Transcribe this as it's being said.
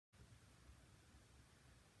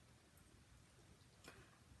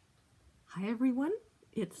Hi everyone,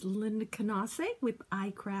 it's Lynda with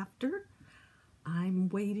icrafter. I'm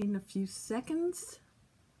waiting a few seconds.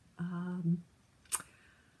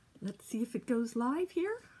 Let's see if it goes live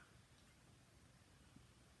here.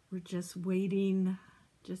 We're just waiting,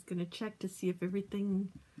 just going to check to see if everything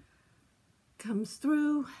comes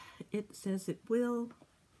through. It says it will.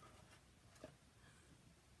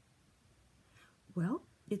 Well,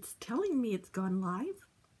 it's telling me it's gone live.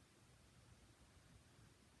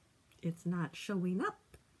 It's not showing up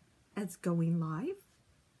as going live.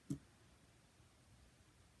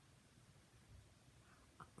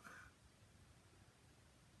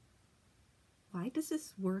 Why does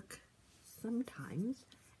this work sometimes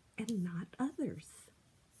and not others?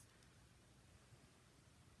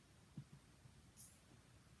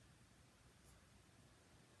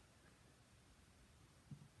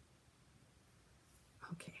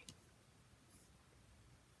 Okay.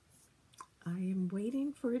 I am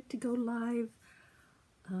waiting for it to go live.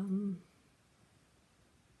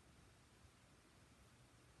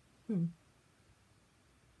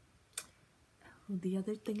 The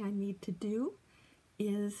other thing I need to do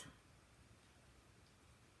is,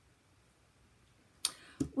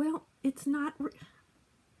 well, it's not,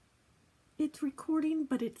 it's recording,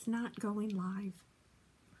 but it's not going live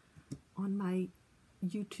on my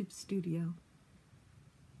YouTube studio.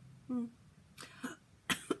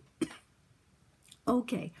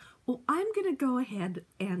 Okay, well, I'm going to go ahead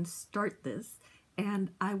and start this,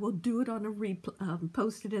 and I will do it on a replay,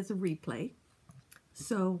 post it as a replay.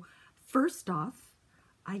 So, first off,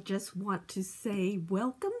 I just want to say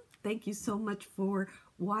welcome. Thank you so much for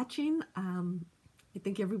watching. I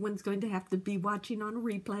think everyone's going to have to be watching on a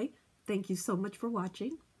replay. Thank you so much for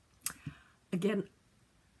watching. Again,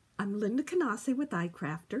 I'm Lynda with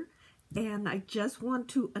icrafter, and I just want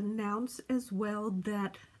to announce as well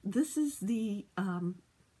that this is the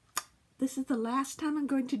last time I'm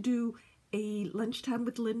going to do a Lunchtime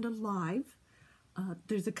with Lynda live.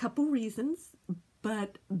 There's a couple reasons,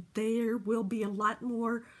 but there will be a lot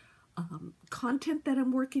more content that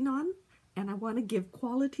I'm working on, and I want to give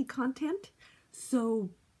quality content. So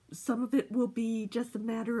some of it will be just a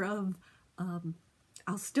matter of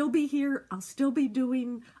I'll still be here, I'll still be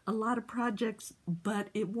doing a lot of projects, but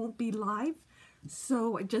it won't be live.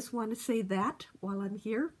 So I just want to say that while I'm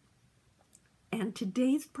here. And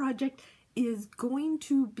today's project is going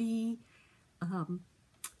to be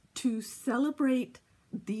to celebrate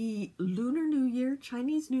the Lunar New Year,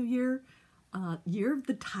 Chinese New Year, Year of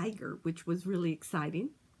the Tiger, which was really exciting.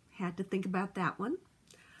 Had to think about that one.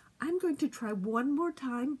 I'm going to try one more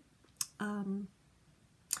time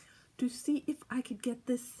to see if I could get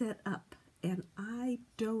this set up. And I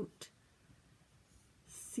don't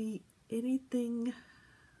see anything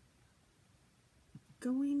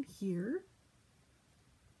going here.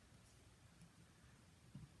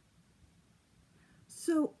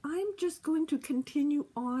 So I'm just going to continue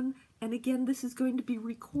on, and again, this is going to be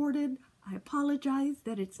recorded. I apologize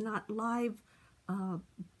that it's not live,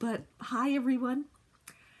 but hi everyone.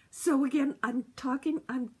 So again, I'm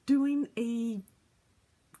doing a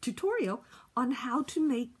tutorial on how to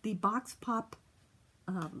make the box pop.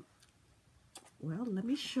 Well, let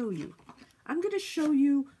me show you. I'm going to show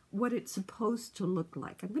you what it's supposed to look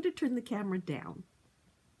like. I'm going to turn the camera down.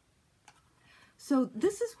 So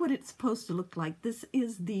this is what it's supposed to look like. This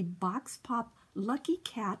is the Box Pop Lucky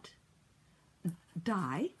Cat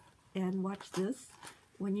die. And watch this.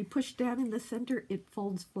 When you push down in the center, it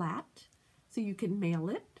folds flat. So you can mail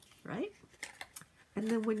it, right? And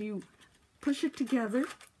then when you push it together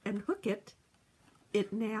and hook it,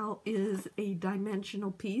 it now is a dimensional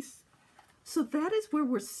piece. So that is where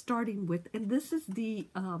we're starting with. And this is the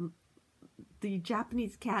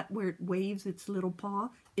Japanese cat where it waves its little paw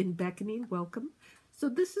in beckoning welcome. So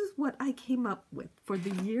this is what I came up with for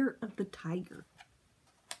the Year of the Tiger.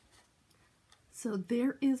 So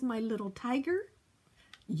there is my little tiger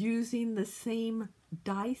using the same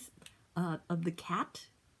dice of the cat.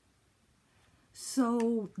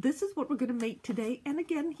 So this is what we're going to make today. And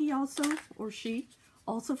again, he also, or she,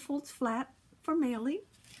 also folds flat for mailing.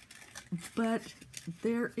 But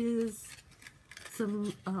there is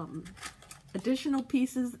some additional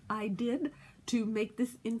pieces I did to make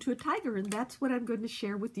this into a tiger, and that's what I'm going to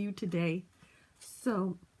share with you today.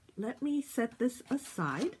 So let me set this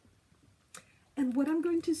aside, and what I'm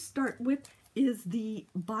going to start with is the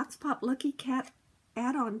Box Pop Lucky Cat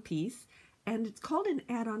add-on piece, and it's called an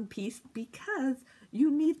add-on piece because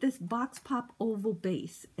you need this Box Pop oval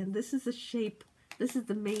base, and this is a shape, this is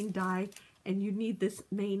the main die, and you need this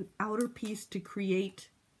main outer piece to create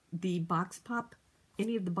the box pop,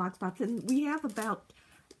 any of the box pops. And we have about,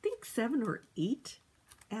 I think, 7 or 8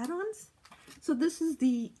 add-ons. So this is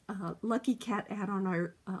the Lucky Cat add-on,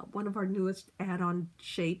 our one of our newest add-on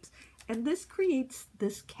shapes. And this creates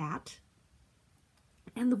this cat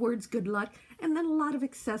and the words good luck, and then a lot of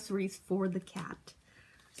accessories for the cat.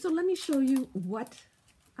 So let me show you what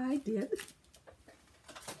I did.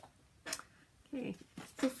 Okay,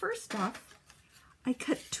 so first off, I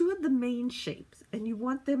cut two of the main shapes, and you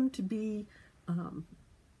want them to be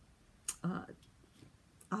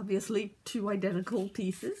obviously two identical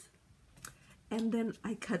pieces. And then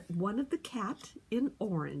I cut one of the cat in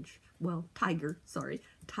orange, well, tiger, sorry,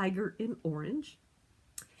 tiger in orange.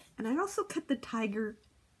 And I also cut the tiger,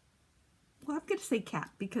 well, I'm going to say cat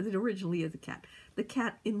because it originally is a cat, the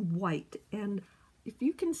cat in white. And if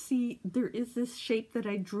you can see, there is this shape that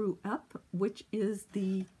I drew up, which is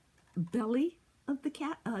the belly of the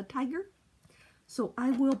cat, tiger. So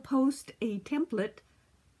I will post a template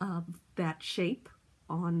of that shape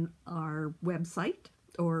on our website,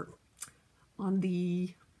 or on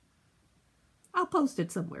the, I'll post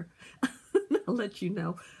it somewhere. I'll let you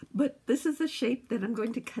know. But this is a shape that I'm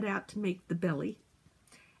going to cut out to make the belly.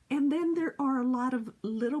 And then there are a lot of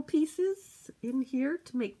little pieces in here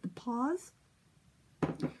to make the paws.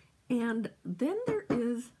 And then there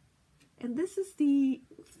is, and this is the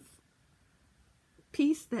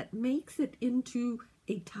piece that makes it into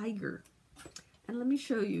a tiger. And let me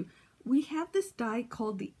show you. We have this die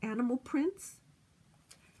called the Animal Prints.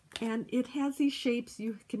 And it has these shapes.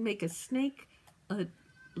 You can make a snake, a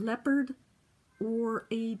leopard, or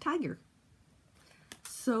a tiger.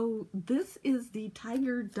 So this is the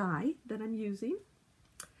tiger die that I'm using.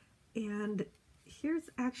 And here's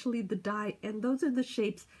actually the die, and those are the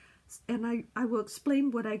shapes. And I will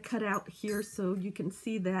explain what I cut out here so you can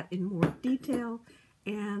see that in more detail.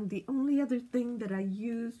 And the only other thing that I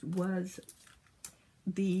used was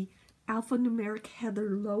the alphanumeric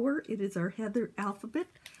Heather lower. It is our Heather alphabet.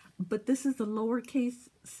 But this is a lowercase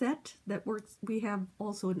set that works. We have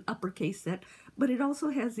also an uppercase set, but it also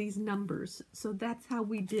has these numbers. So that's how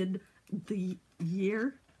we did the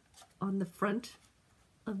year on the front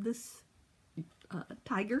of this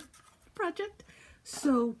tiger project.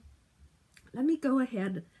 So let me go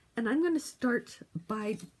ahead, and I'm going to start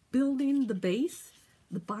by building the base,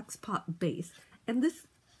 the box pop base. And this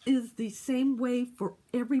is the same way for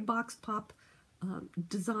every box pop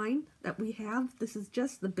design that we have. This is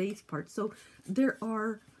just the base part. So there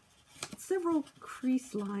are several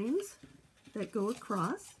crease lines that go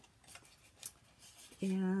across,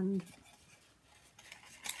 and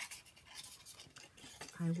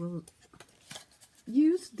I will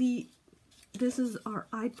use this is our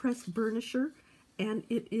iPress burnisher, and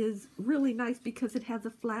it is really nice because it has a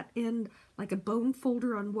flat end like a bone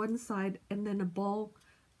folder on one side and then a ball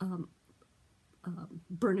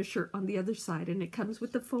burnisher on the other side, and it comes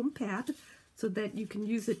with a foam pad so that you can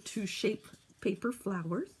use it to shape paper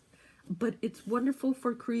flowers. But it's wonderful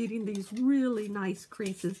for creating these really nice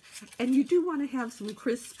creases, and you do want to have some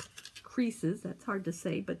crisp creases, that's hard to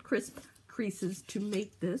say, but crisp creases to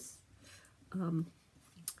make this.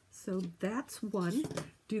 So that's one.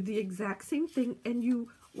 Do the exact same thing, and you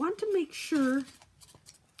want to make sure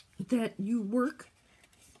that you work,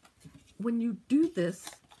 when you do this,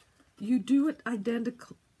 you do it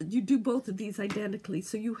identical. You do both of these identically.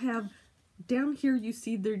 So you have down here, you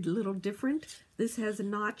see they're a little different. This has a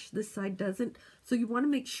notch, this side doesn't. So you want to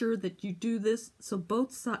make sure that you do this so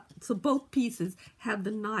both pieces have the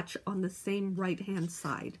notch on the same right-hand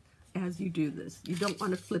side as you do this. You don't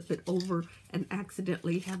want to flip it over and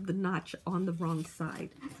accidentally have the notch on the wrong side.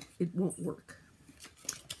 It won't work.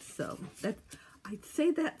 So that, I'd say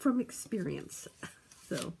that from experience.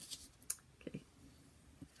 So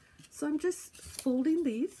So I'm just folding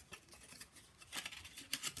these.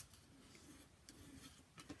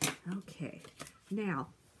 Okay, now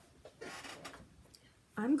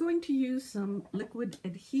I'm going to use some liquid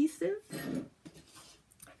adhesive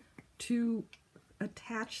to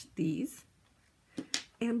attach these.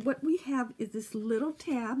 And what we have is this little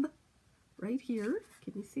tab right here.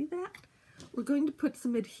 Can you see that? We're going to put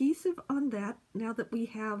some adhesive on that now that we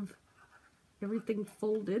have everything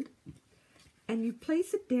folded. And you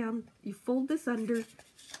place it down, you fold this under,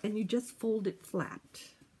 and you just fold it flat.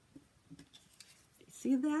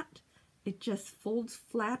 See that? It just folds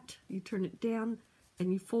flat. You turn it down,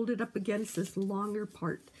 and you fold it up against this longer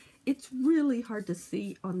part. It's really hard to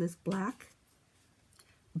see on this black,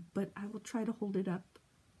 but I will try to hold it up.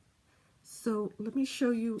 So let me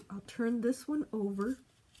show you. I'll turn this one over.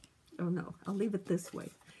 Oh no, I'll leave it this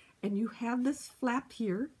way. And you have this flap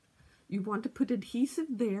here. You want to put adhesive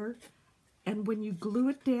there. And when you glue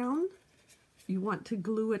it down, you want to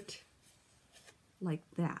glue it like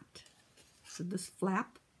that. So this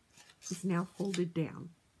flap is now folded down.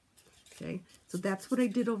 Okay, so that's what I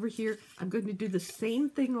did over here. I'm going to do the same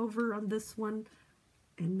thing over on this one,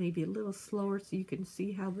 and maybe a little slower so you can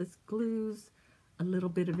see how this glues. A little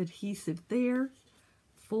bit of adhesive there.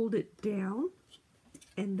 Fold it down,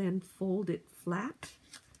 and then fold it flat,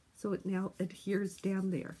 so it now adheres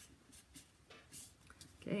down there.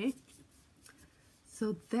 Okay,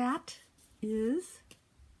 so that is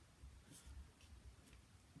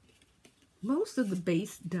most of the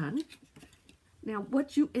base done. Now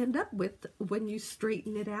what you end up with when you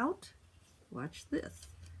straighten it out, watch this,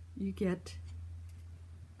 you get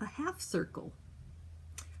a half circle.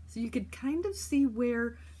 So you could kind of see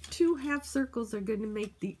where two half circles are going to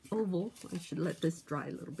make the oval. I should let this dry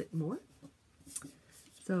a little bit more.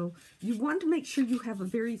 So you want to make sure you have a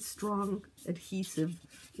very strong adhesive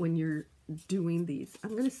when you're doing these.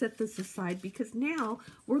 I'm going to set this aside because now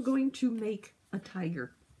we're going to make a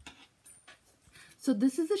tiger. So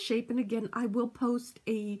this is the shape, and again, I will post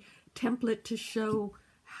a template to show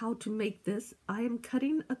how to make this. I am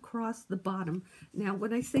cutting across the bottom. Now,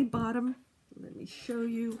 when I say bottom, let me show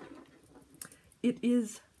you. It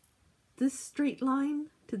is this straight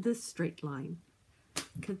line to this straight line,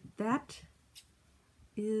 because that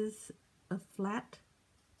is a flat.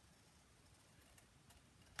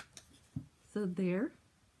 So there.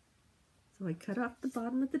 So I cut off the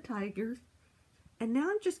bottom of the tiger, and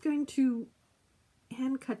now I'm just going to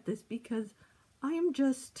hand cut this because I am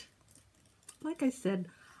just, like I said,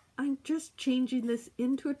 I'm just changing this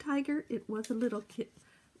into a tiger. It was a little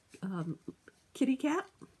kitty cat.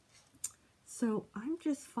 So I'm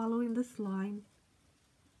just following this line,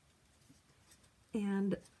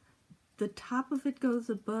 and the top of it goes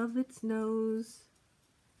above its nose,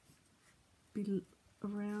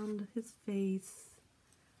 around his face,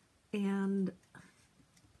 and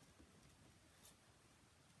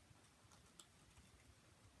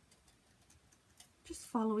just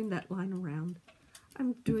following that line around.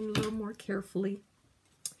 I'm doing a little more carefully.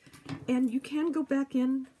 And you can go back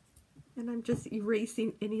in, and I'm just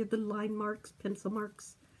erasing any of the line marks, pencil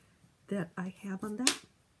marks that I have on that.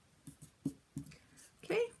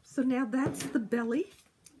 Okay, so now that's the belly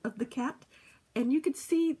of the cat. And you can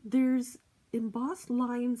see there's embossed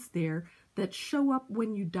lines there that show up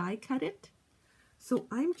when you die cut it. So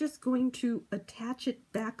I'm just going to attach it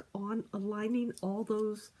back on, aligning all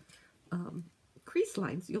those crease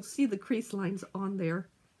lines. You'll see the crease lines on there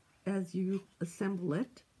as you assemble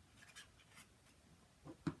it.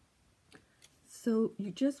 So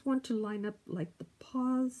you just want to line up like the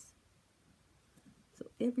paws, so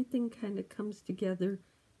everything kind of comes together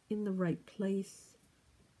in the right place.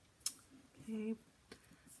 Okay,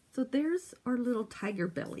 so there's our little tiger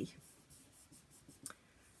belly.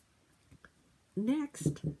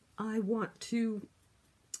 Next, I want to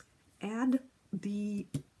add the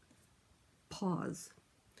paws.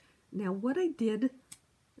 Now what I did,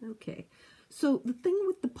 okay, so the thing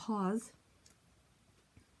with the paws,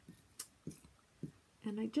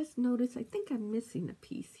 and I just noticed, I think I'm missing a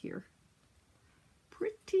piece here.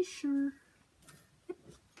 Pretty sure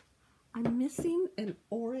I'm missing an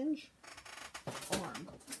orange arm.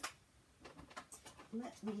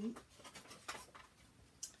 Let me,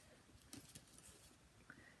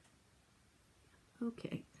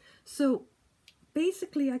 okay, so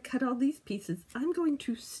basically I cut all these pieces. I'm going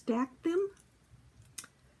to stack them,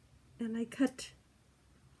 and I cut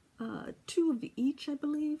 2 of each, I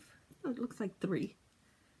believe. Oh, it looks like 3.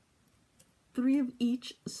 3 of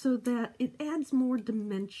each, so that it adds more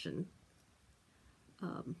dimension.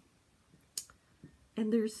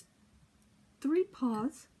 And there's 3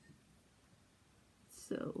 paws.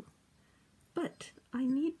 So, but I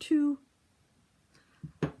need to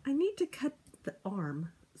cut the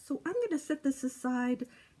arm. So I'm going to set this aside,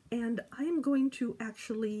 and I am going to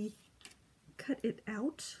actually cut it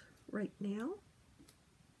out right now.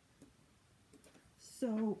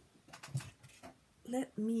 So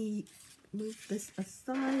let me move this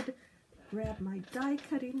aside, grab my die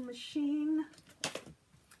cutting machine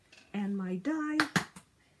and my die,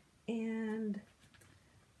 and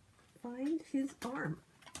find his arm.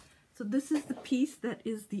 So this is the piece that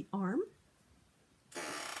is the arm.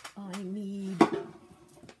 I need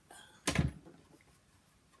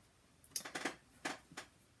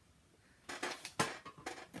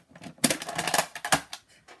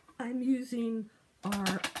I'm using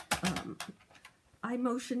our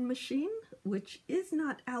iMotion machine, which is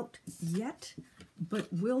not out yet, but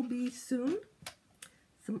will be soon.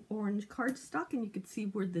 Some orange cardstock, and you can see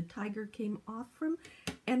where the tiger came off from.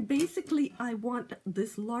 And basically, I want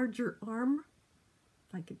this larger arm.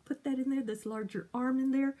 If I could put that in there, this larger arm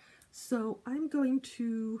in there. So I'm going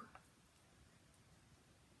to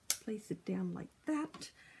place it down like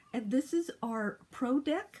that. And this is our Pro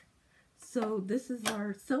Deck. So this is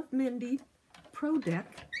our self-mending Pro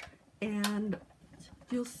Deck. And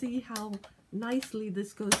you'll see how nicely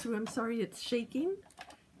this goes through. I'm sorry it's shaking.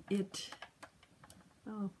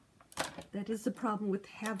 Oh, that is the problem with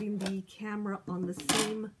having the camera on the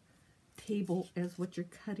same table as what you're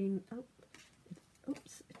cutting. Oh,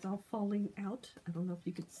 oops, it's all falling out. I don't know if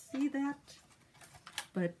you could see that,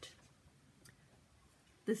 but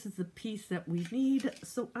this is the piece that we need.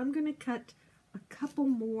 So I'm going to cut a couple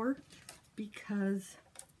more because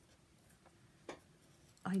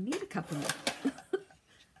I need a couple more.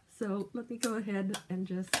 So let me go ahead and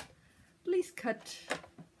just at least cut.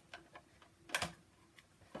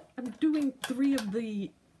 I'm doing 3 of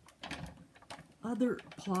the other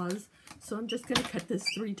paws, so I'm just going to cut this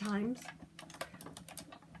 3 times.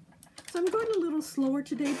 So I'm going a little slower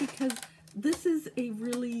today because this is a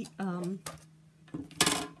really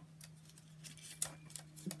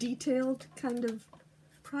detailed kind of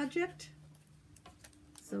project.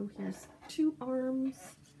 So here's 2 arms,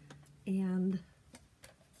 and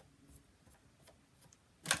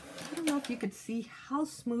I don't know if you could see how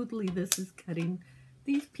smoothly this is cutting.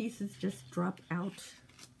 These pieces just drop out.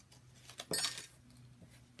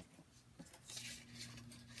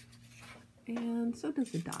 And so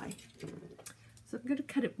does the die. So I'm going to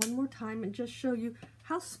cut it one more time and just show you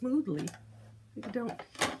how smoothly. You don't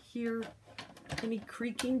hear any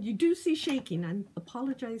creaking. You do see shaking. I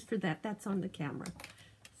apologize for that. That's on the camera.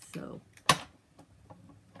 So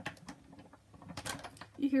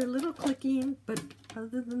you hear a little clicking, but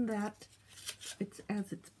other than that, it's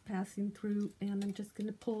as it's passing through, and I'm just going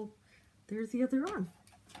to pull. There's the other arm.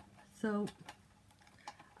 So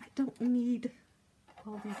I don't need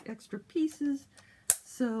all these extra pieces.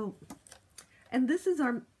 So, and this is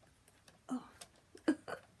our, oh,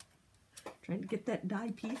 trying to get that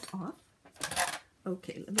die piece off.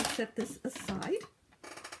 Okay, let me set this aside.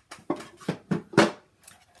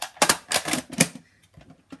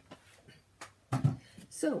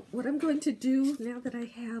 So what I'm going to do now that I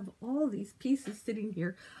have all these pieces sitting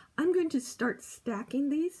here, I'm going to start stacking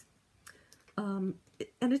these. And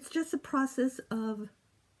it's just a process of,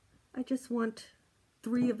 I just want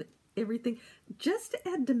 3 of everything, just to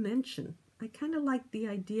add dimension. I kind of like the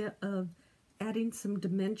idea of adding some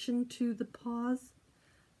dimension to the paws.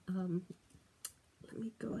 Let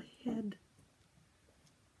me go ahead.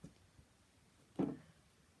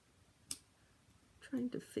 Trying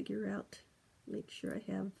to figure out, make sure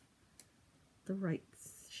I have the right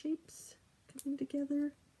shapes coming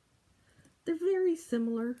together. They're very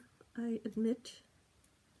similar, I admit.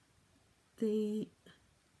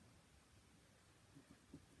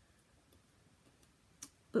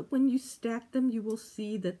 But when you stack them, you will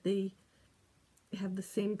see that they have the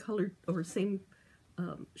same color or same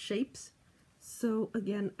shapes. So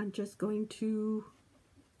again, I'm just going to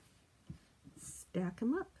stack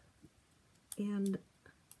them up. And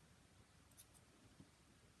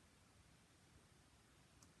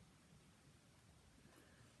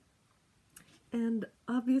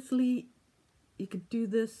obviously, you could do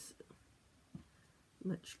this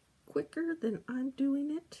much quicker than I'm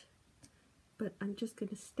doing it, but I'm just going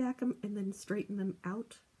to stack them and then straighten them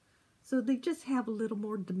out. So they just have a little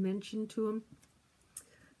more dimension to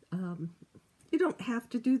them. You don't have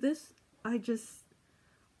to do this.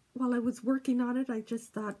 While I was working on it, I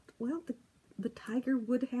just thought, well, the tiger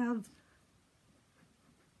would have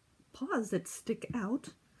paws that stick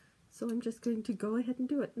out. So I'm just going to go ahead and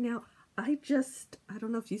do it. Now, I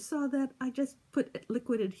don't know if you saw that, I just put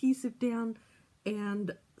liquid adhesive down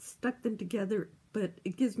and stuck them together, but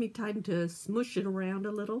it gives me time to smush it around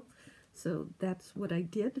a little. So that's what I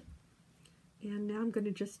did. And now I'm going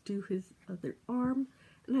to just do his other arm.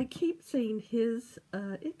 And I keep saying his,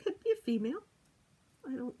 it could be a female.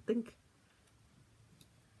 I don't think,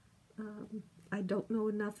 I don't know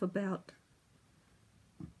enough about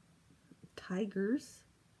tigers,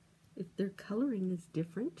 if their coloring is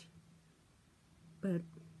different. But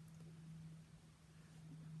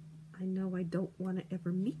I know I don't want to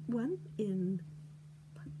ever meet one in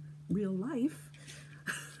real life.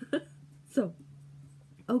 So,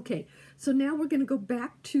 okay, so now we're going to go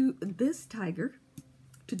back to this tiger,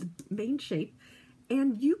 to the main shape,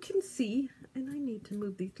 and you can see, and I need to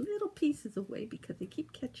move these little pieces away because they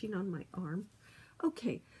keep catching on my arm.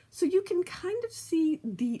 Okay, so you can kind of see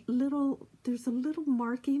the little, there's a little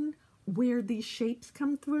marking where these shapes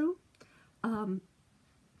come through.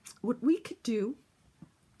 What we could do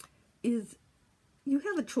is, you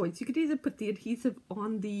have a choice. You could either put the adhesive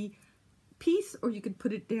on the piece or you could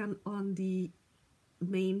put it down on the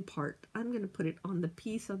main part. I'm going to put it on the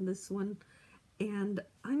piece on this one, and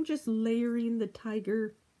I'm just layering the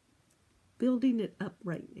tiger, building it up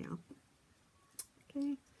right now.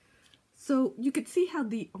 Okay, so you could see how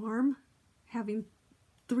the arm, having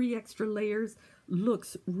 3 extra layers,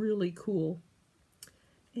 looks really cool.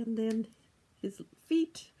 And then his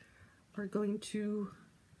feet are going to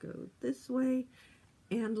go this way,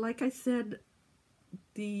 and like I said,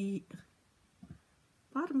 the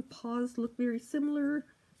bottom paws look very similar,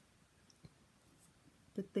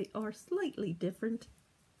 but they are slightly different.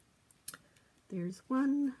 There's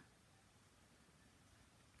one.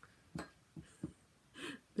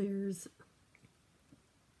 There's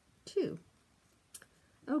 2.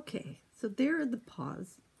 Okay, so there are the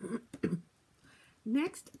paws.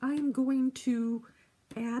 Next, I'm going to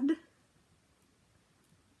add,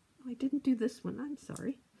 I didn't do this one, I'm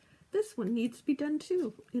sorry. This one needs to be done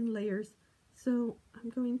too in layers. So I'm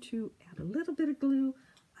going to add a little bit of glue.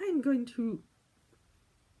 I'm going to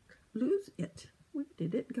lose it. Where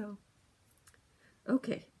did it go?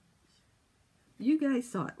 Okay, you guys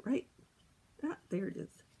saw it, right? Ah, there it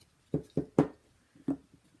is.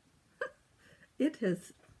 It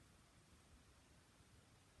has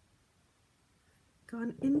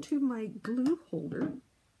gone into my glue holder.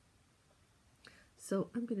 So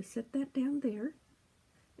I'm going to set that down there.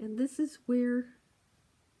 And this is where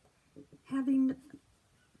having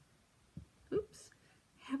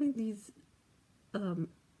these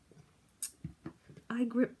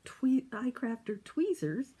icrafter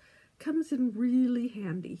tweezers comes in really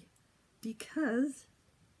handy, because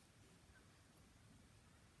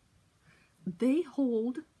they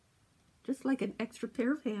hold just like an extra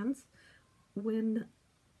pair of hands when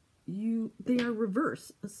they are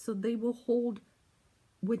reversed, so they will hold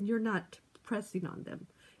when you're not pressing on them.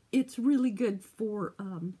 It's really good for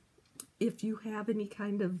if you have any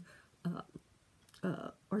kind of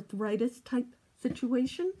arthritis type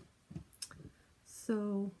situation.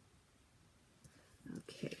 So,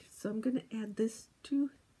 okay, so I'm going to add this to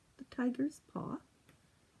the tiger's paw.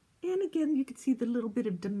 And again, you can see the little bit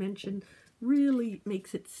of dimension really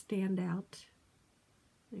makes it stand out.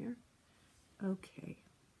 There. Okay.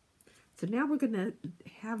 So now we're going to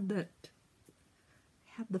have the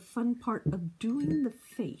fun part of doing the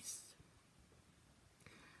face.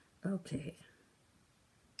 Okay.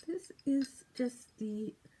 This is just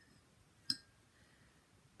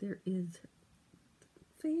there is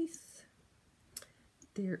face.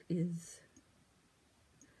 There is,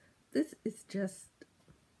 this is just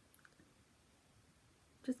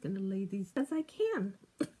going to lay these as I can.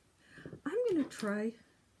 I'm going to try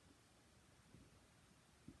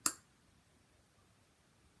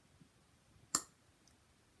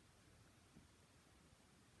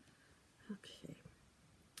okay,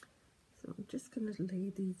 so I'm just going to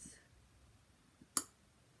lay these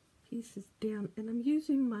pieces down, and I'm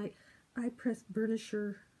using my iPress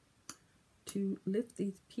burnisher to lift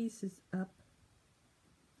these pieces up.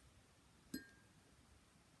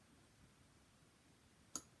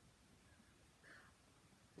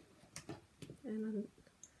 And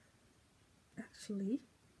actually,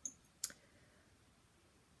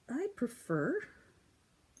 I prefer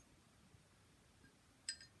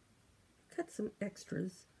cut some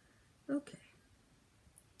extras. Okay.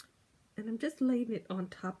 And I'm just laying it on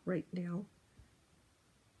top right now,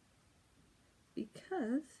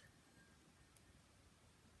 because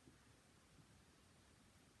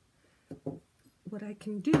what I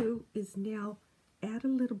can do is now add a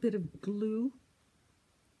little bit of glue.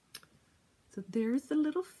 So there's the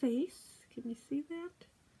little face. Can you see that?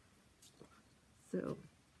 So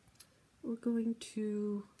we're going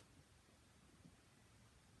to,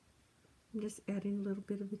 I'm just adding a little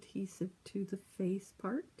bit of adhesive to the face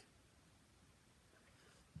part.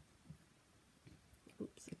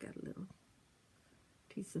 Oops, I got a little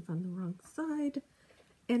adhesive on the wrong side.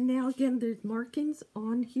 And now again, there's markings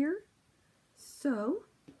on here. So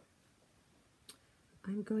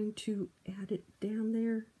I'm going to add it down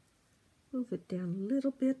there, move it down a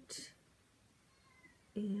little bit,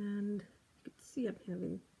 and you can see I'm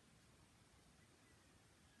having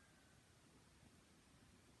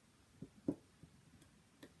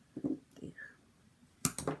there.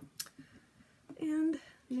 And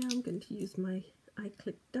now I'm going to use my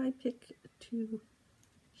iClick die pick to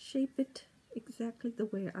shape it exactly the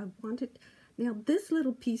way I want it. Now this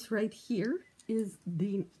little piece right here is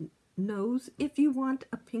the nose, if you want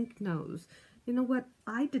a pink nose. You know what,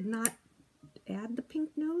 I did not add the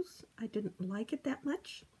pink nose. I didn't like it that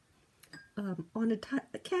much. On a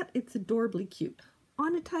cat, it's adorably cute.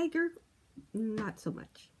 On a tiger, not so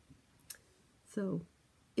much. So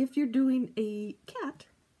if you're doing a cat,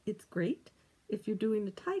 it's great. If you're doing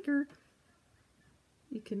a tiger,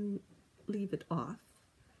 you can leave it off.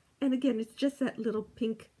 And again, it's just that little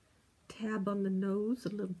pink tab on the nose, a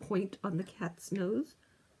little point on the cat's nose.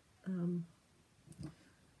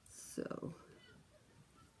 So,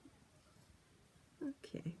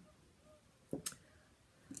 okay.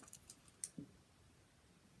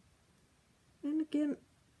 And again,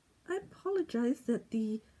 I apologize that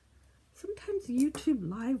sometimes YouTube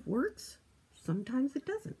Live works, sometimes it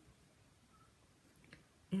doesn't.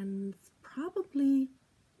 And it's probably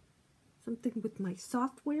something with my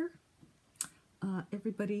software.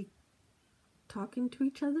 Everybody talking to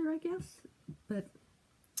each other, I guess, but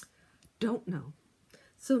don't know.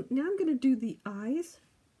 So now I'm going to do the eyes.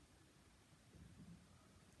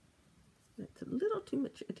 That's a little too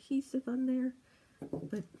much adhesive on there,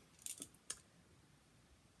 but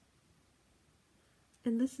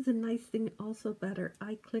and this is a nice thing also about our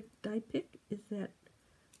iClick die pick, is that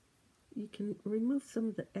you can remove some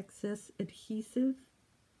of the excess adhesive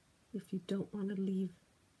if you don't want to leave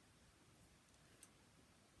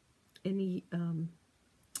any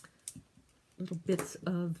little bits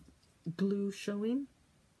of glue showing.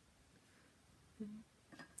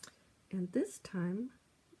 And this time,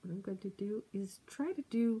 what I'm going to do is try to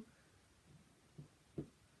do a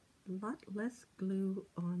lot less glue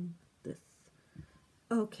on this.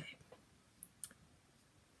 Okay.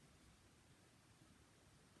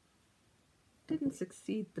 Didn't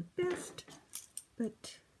succeed the best,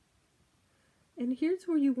 but, and here's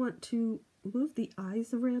where you want to move the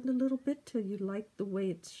eyes around a little bit till you like the way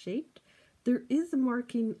it's shaped. There is a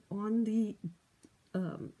marking on the,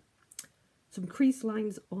 some crease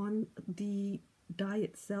lines on the die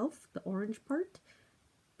itself, the orange part,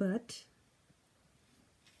 but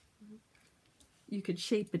you could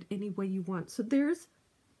shape it any way you want. So there's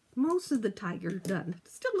most of the tiger done.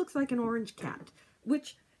 It still looks like an orange cat,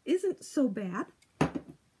 which isn't so bad.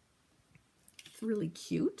 It's really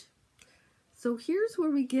cute. So here's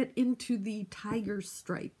where we get into the tiger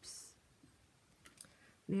stripes.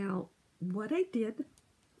 Now, what I did,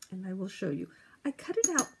 and I will show you, I cut it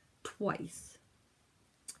out twice.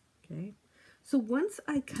 Okay, so once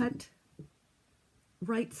I cut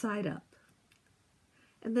right side up,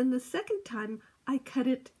 and then the second time I cut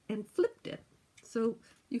it and flipped it. So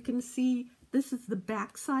you can see this is the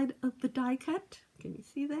back side of the die cut. Can you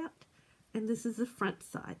see that? And this is the front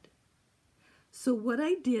side. So what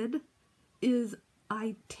I did is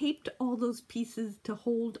I taped all those pieces to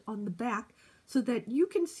hold on the back so that you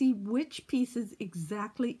can see which pieces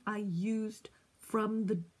exactly I used from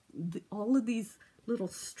all of these little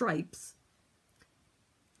stripes,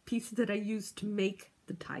 pieces that I used to make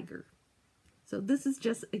the tiger. So this is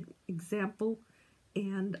just an example,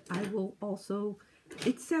 and I will also,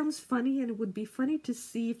 it sounds funny, and it would be funny to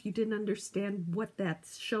see if you didn't understand what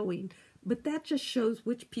that's showing, but that just shows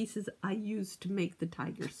which pieces I used to make the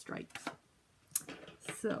tiger stripes.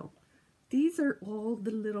 So these are all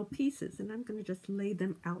the little pieces, and I'm going to just lay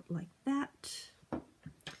them out like that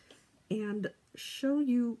and show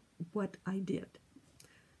you what I did.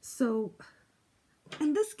 So,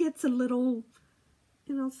 and this gets a little,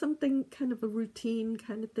 you know, something kind of a routine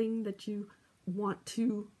kind of thing that you want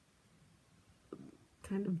to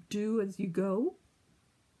kind of do as you go.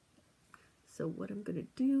 So what I'm going to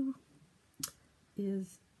do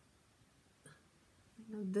is,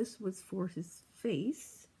 I know this was for his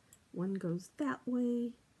face. One goes that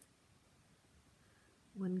way.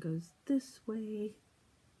 One goes this way.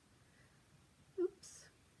 Oops.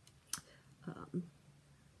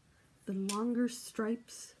 The longer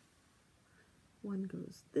stripes, one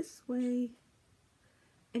goes this way.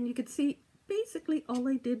 And you can see basically all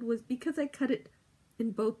I did was, because I cut it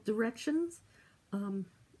in both directions,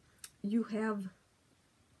 you have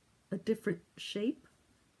a different shape.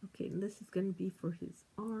 Okay, and this is going to be for his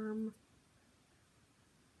arm.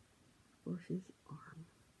 For his arm.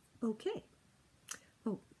 Okay.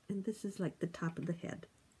 Oh, and this is like the top of the head.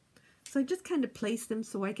 So I just kind of placed them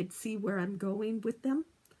so I could see where I'm going with them.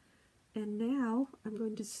 And now I'm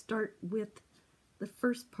going to start with the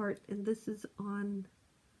first part, and this is on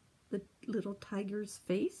the little tiger's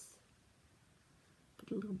face.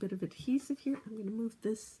 Put a little bit of adhesive here. I'm going to move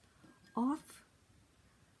this off.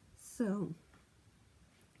 So,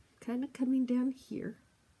 kind of coming down here.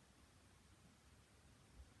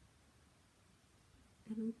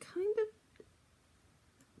 And I'm kind of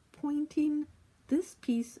pointing this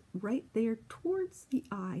piece right there towards the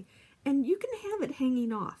eye. And you can have it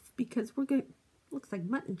hanging off because we're going, looks like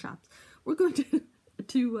mutton chops. We're going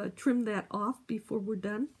to trim that off before we're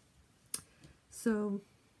done. So,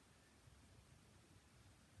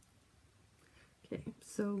 okay,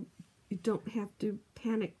 so you don't have to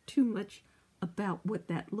panic too much about what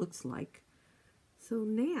that looks like. So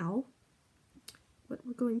now what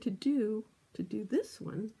we're going to do this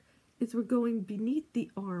one is we're going beneath the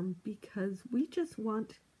arm because we just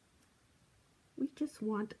want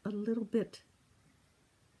a little bit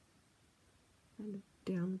kind of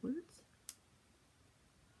downwards.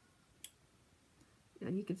 Now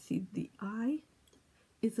you can see the eye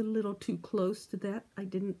is a little too close to that. I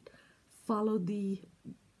didn't follow the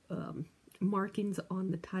markings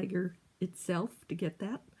on the tiger itself to get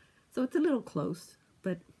that. So it's a little close,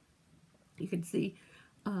 but you can see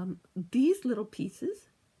these little pieces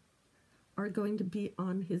are going to be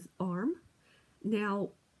on his arm. Now,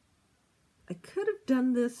 I could have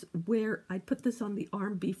done this where I put this on the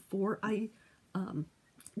arm before I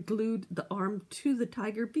glued the arm to the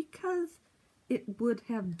tiger because it would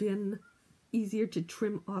have been easier to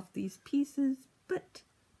trim off these pieces, but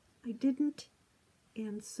I didn't,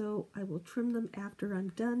 and so I will trim them after I'm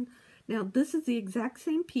done. Now, this is the exact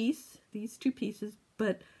same piece, these two pieces,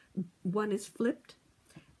 but one is flipped,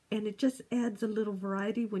 and it just adds a little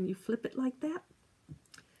variety when you flip it like that.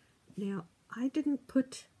 Now, I didn't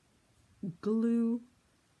put glue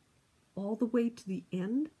all the way to the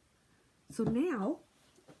end, so now,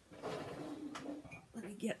 let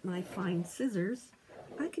me get my fine scissors.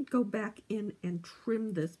 I could go back in and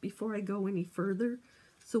trim this before I go any further.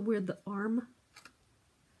 So where the arm,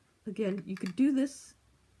 again, you could do this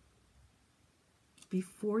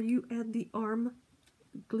before you add the arm,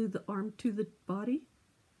 glue the arm to the body.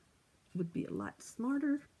 Would be a lot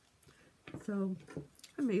smarter. So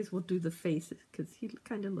I may as well do the face because he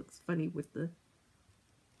kind of looks funny with the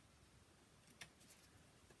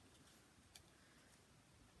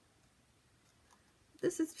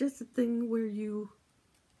this is just a thing where you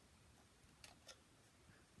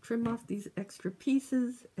trim off these extra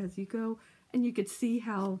pieces as you go, and you could see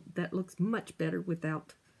how that looks much better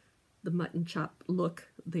without the mutton chop look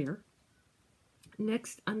there.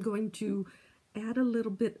 Next, I'm going to add a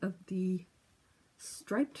little bit of the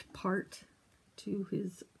striped part to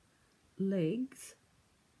his legs.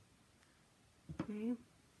 Okay.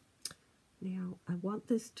 Now, I want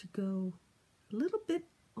this to go a little bit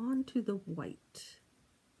onto the white,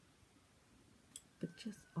 but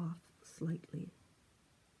just off slightly.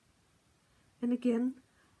 And again,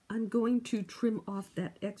 I'm going to trim off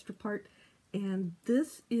that extra part, and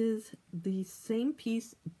this is the same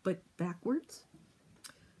piece but backwards.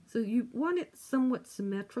 So you want it somewhat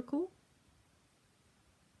symmetrical.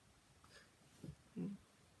 Okay.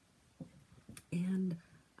 And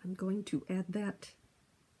I'm going to add that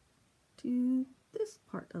to this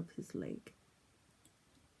part of his leg.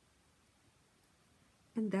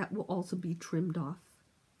 And that will also be trimmed off.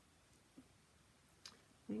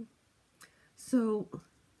 Okay. So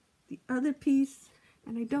the other piece,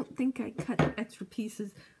 and I don't think I cut extra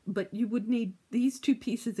pieces, but you would need these two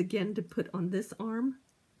pieces again to put on this arm.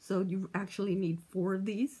 So you actually need 4 of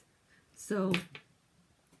these. So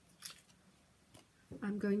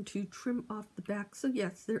I'm going to trim off the back. So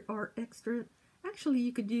yes, there are extra. Actually,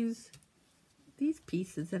 you could use these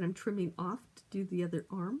pieces that I'm trimming off to do the other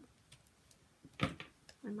arm.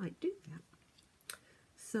 I might do that.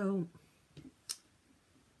 So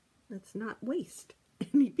let's not waste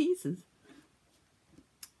any pieces.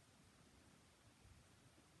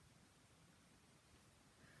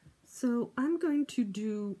 So I'm going to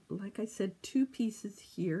do, like I said, 2 pieces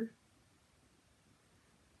here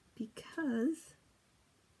because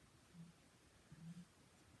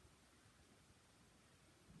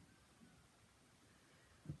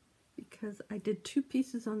I did 2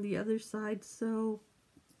 pieces on the other side, so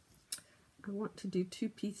I want to do 2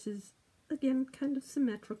 pieces, again, kind of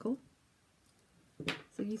symmetrical.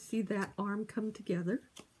 So you see that arm come together,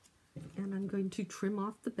 and I'm going to trim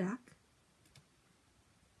off the back.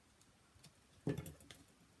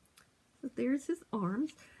 So there's his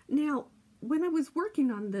arms. Now, when I was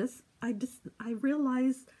working on this, I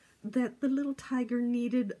realized that the little tiger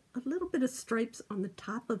needed a little bit of stripes on the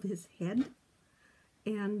top of his head.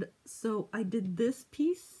 And so I did this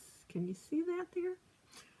piece. Can you see that there?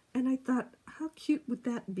 And I thought, how cute would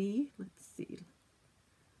that be? Let's see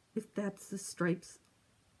if that's the stripes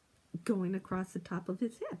going across the top of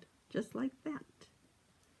his head, just like that.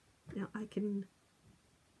 Now I can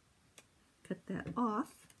cut that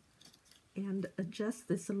off and adjust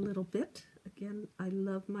this a little bit. Again, I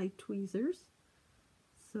love my tweezers.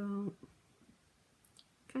 So,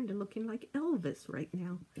 kind of looking like Elvis right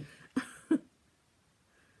now.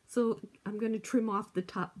 So I'm going to trim off the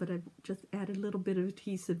top, but I've just added a little bit of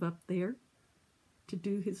adhesive up there to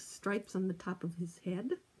do his stripes on the top of his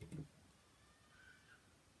head.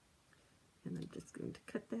 And I'm just going to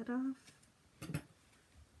cut that off.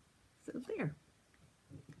 So there.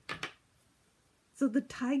 So the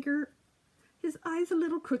tiger, his eye's a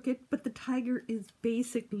little crooked, but the tiger is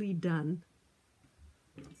basically done.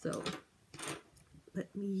 So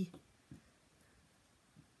let me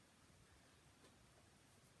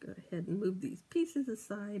go ahead and move these pieces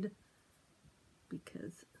aside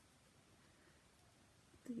because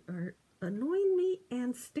they are annoying me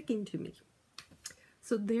and sticking to me.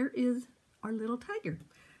 So there is our little tiger.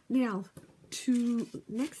 Now,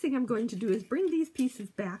 next thing I'm going to do is bring these pieces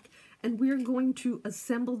back, and we're going to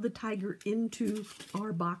assemble the tiger into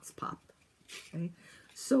our box pop. Okay,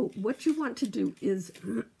 so what you want to do is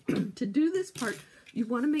to do this part, you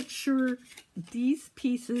want to make sure these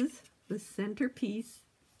pieces, the center piece,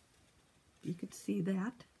 you could see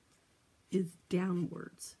that, is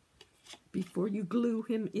downwards before you glue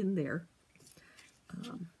him in there.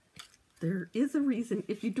 There is a reason.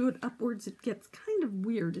 If you do it upwards, it gets kind of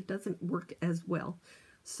weird. It doesn't work as well.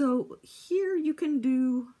 So here you can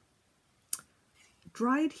do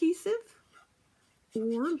dry adhesive,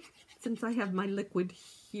 or since I have my liquid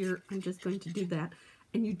here, I'm just going to do that.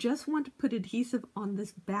 And you just want to put adhesive on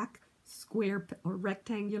this back square or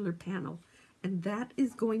rectangular panel. And that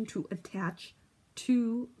is going to attach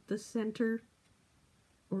to the center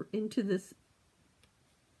or into this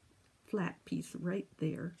flat piece right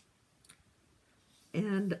there.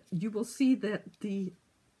 And you will see that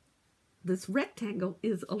this rectangle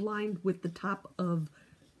is aligned with the top of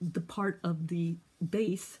the part of the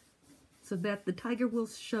base, so that the tiger will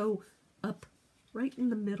show up right in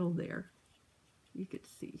the middle there. You could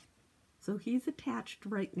see. So he's attached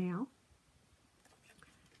right now.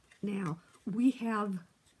 Now we have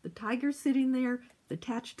the tiger sitting there,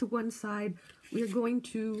 attached to one side. We're going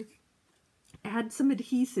to add some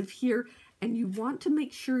adhesive here. And you want to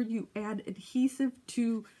make sure you add adhesive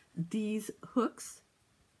to these hooks,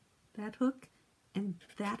 that hook and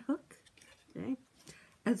that hook, okay,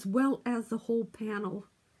 as well as the whole panel.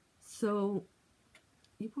 So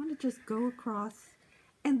you want to just go across.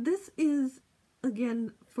 And this is,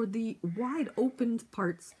 again, for the wide open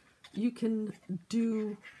parts, you can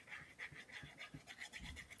do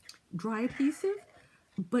dry adhesive,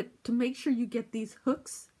 but to make sure you get these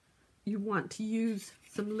hooks, you want to use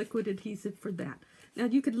some liquid adhesive for that. Now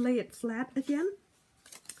you could lay it flat again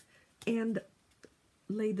and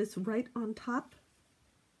lay this right on top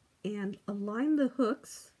and align the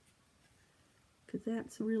hooks, because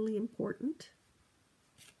that's really important.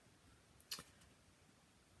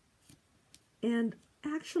 And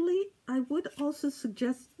actually, I would also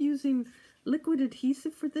suggest using liquid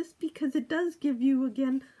adhesive for this, because it does give you,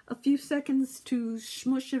 again, a few seconds to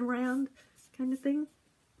smush it around, kind of thing.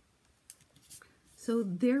 So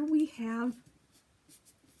there we have,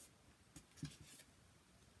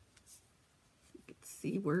 you can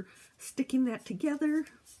see we're sticking that together.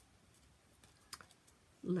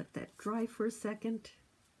 Let that dry for a second.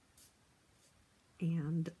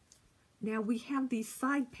 And now we have these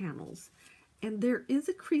side panels, and there is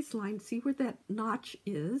a crease line. See where that notch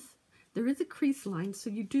is? There is a crease line,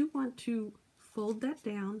 so you do want to fold that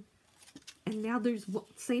down. And now there's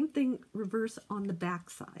same thing reverse on the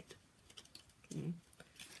back side. Okay,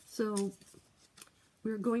 so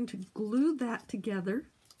we're going to glue that together.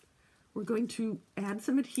 We're going to add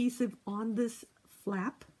some adhesive on this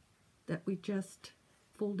flap that we just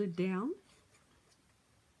folded down.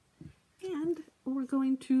 And we're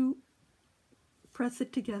going to press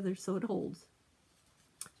it together so it holds.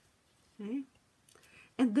 Okay,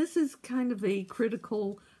 and this is kind of a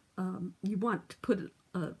critical, you want to put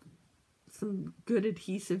some good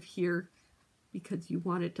adhesive here because you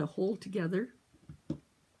want it to hold together.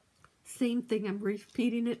 Same thing, I'm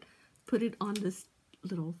repeating it. Put it on this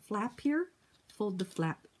little flap here, fold the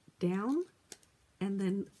flap down, and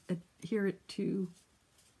then adhere it to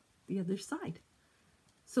the other side.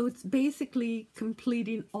 So it's basically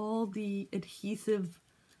completing all the adhesive,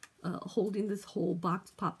 holding this whole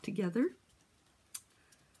box pop together.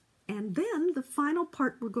 And then the final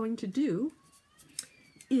part we're going to do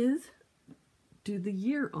is do the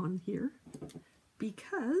year on here,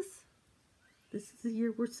 because this is the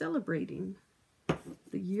year we're celebrating,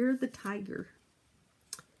 the year of the tiger.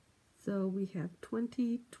 So we have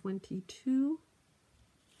 2022.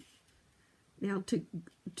 Now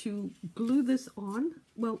to glue this on,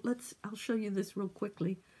 well, I'll show you this real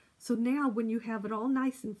quickly. So now when you have it all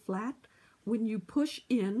nice and flat, when you push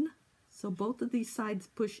in, so both of these sides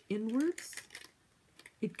push inwards,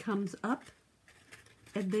 it comes up,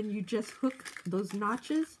 and then you just hook those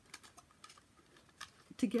notches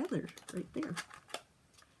together right there,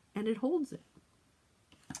 and it holds it.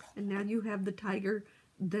 And now you have the tiger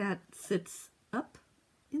that sits up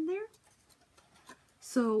in there.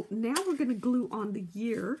 So now we're going to glue on the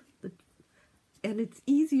year, and it's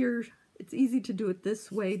easier, it's easy to do it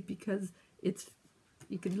this way because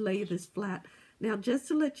you can lay this flat. Now, just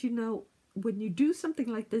to let you know, when you do something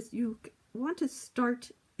like this, you want to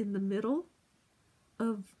start in the middle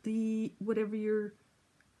of the whatever you're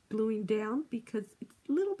gluing down, because it's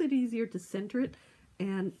a little bit easier to center it,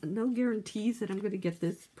 and no guarantees that I'm going to get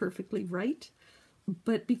this perfectly right.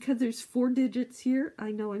 But because there's 4 digits here,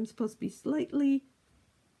 I know I'm supposed to be slightly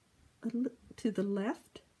to the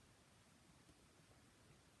left.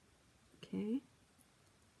 Okay.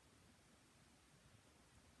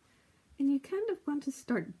 And you kind of want to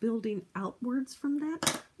start building outwards from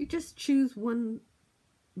that. You just choose one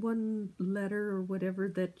letter or whatever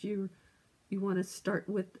that you want to start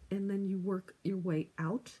with, and then you work your way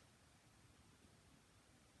out.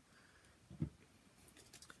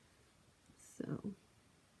 So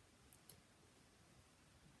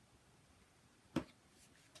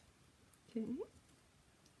okay.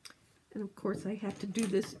 And of course I have to do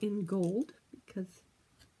this in gold because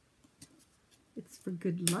it's for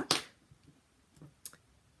good luck.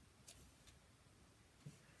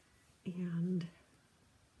 And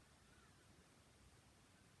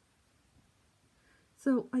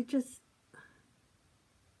so I just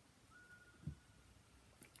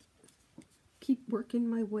keep working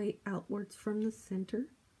my way outwards from the center.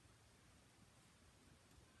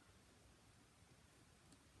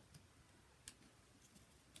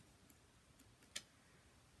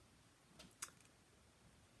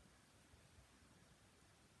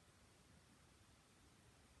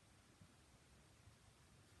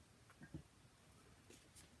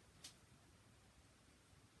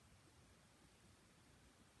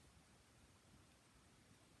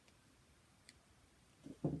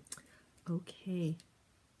 Okay,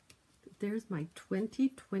 there's my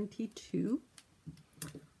 2022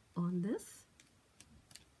 on this.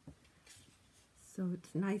 So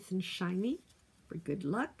it's nice and shiny for good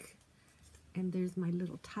luck. And there's my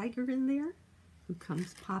little tiger in there who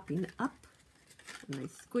comes popping up. And I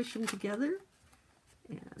squish them together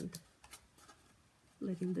and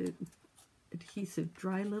letting the adhesive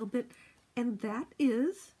dry a little bit. And that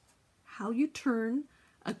is how you turn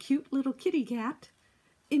a cute little kitty cat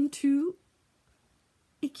into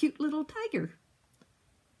a cute little tiger.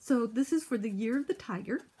 So this is for the year of the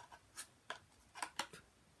tiger.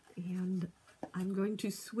 And I'm going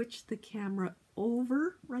to switch the camera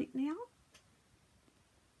over right now.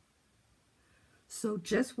 So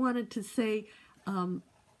just wanted to say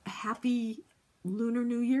happy Lunar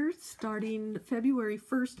New Year, starting February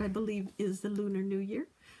 1st, I believe, is the Lunar New Year.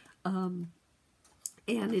 And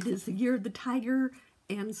it is the year of the tiger,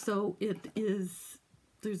 and so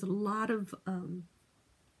there's a lot of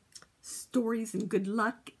stories and good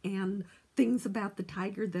luck and things about the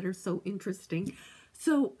tiger that are so interesting.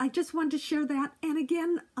 So I just wanted to share that. And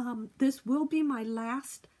again, this will be my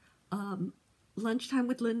last Lunchtime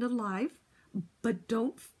with Lynda live, but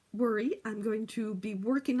don't worry, I'm going to be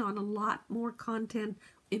working on a lot more content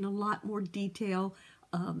in a lot more detail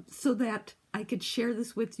so that I could share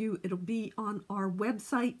this with you. It'll be on our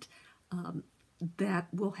website that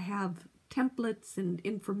will have templates and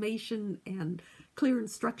information and clear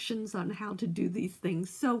instructions on how to do these things.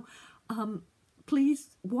 So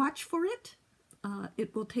please watch for it.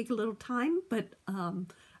 It will take a little time, but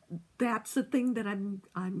that's the thing that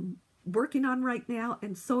I'm working on right now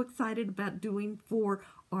and so excited about doing for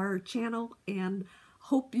our channel, and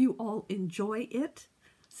hope you all enjoy it.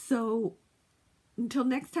 So until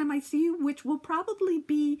next time I see you, which will probably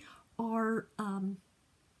be our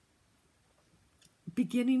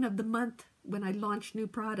beginning of the month when I launch new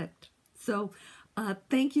product. So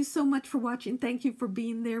thank you so much for watching. Thank you for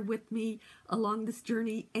being there with me along this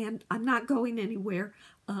journey, and I'm not going anywhere.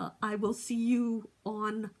 I will see you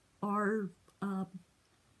on our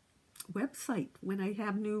website when I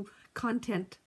have new content